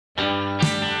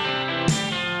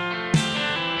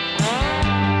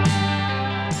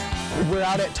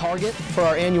at Target for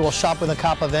our annual Shop with a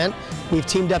Cop event. We've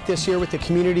teamed up this year with the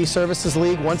Community Services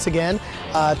League once again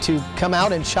to come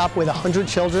out and shop with 100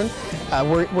 children.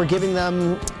 We're giving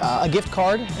them a gift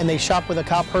card, and they shop with a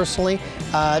cop personally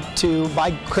to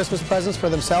buy Christmas presents for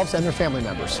themselves and their family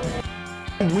members.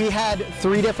 We had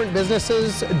 3 different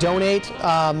businesses donate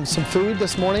some food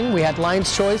this morning. We had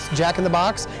Lion's Choice, Jack in the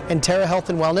Box, and Terra Health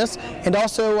and Wellness, and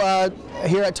also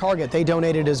here at Target they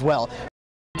donated as well.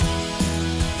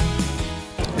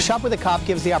 Shop with a Cop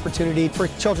gives the opportunity for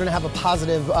children to have a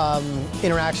positive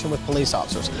interaction with police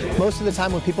officers. Most of the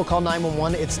time when people call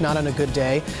 911, it's not on a good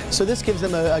day. So this gives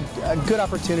them a good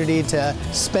opportunity to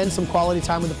spend some quality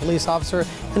time with the police officer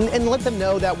and let them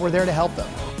know that we're there to help them.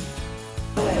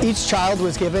 Each child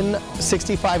was given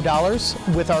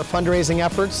 $65 with our fundraising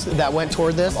efforts that went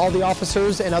toward this. All the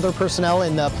officers and other personnel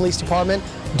in the police department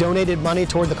donated money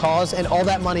toward the cause, and all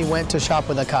that money went to Shop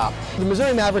with a Cop. The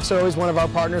Missouri Mavericks are always one of our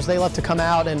partners. They love to come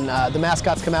out, and the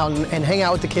mascots come out and hang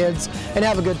out with the kids and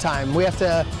have a good time. We have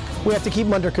to keep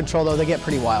them under control, though. They get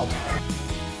pretty wild.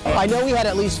 I know we had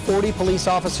at least 40 police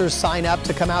officers sign up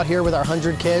to come out here with our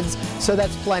 100 kids, so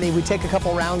that's plenty. We take a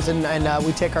couple rounds and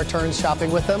we take our turns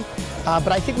shopping with them. But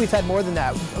I think we've had more than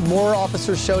that. More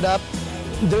officers showed up.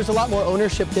 There's a lot more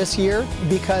ownership this year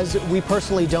because we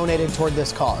personally donated toward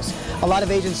this cause. A lot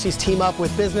of agencies team up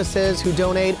with businesses who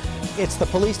donate. It's the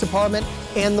police department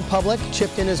and the public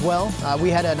chipped in as well.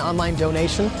 We had an online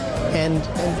donation and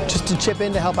just to chip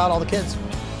in to help out all the kids.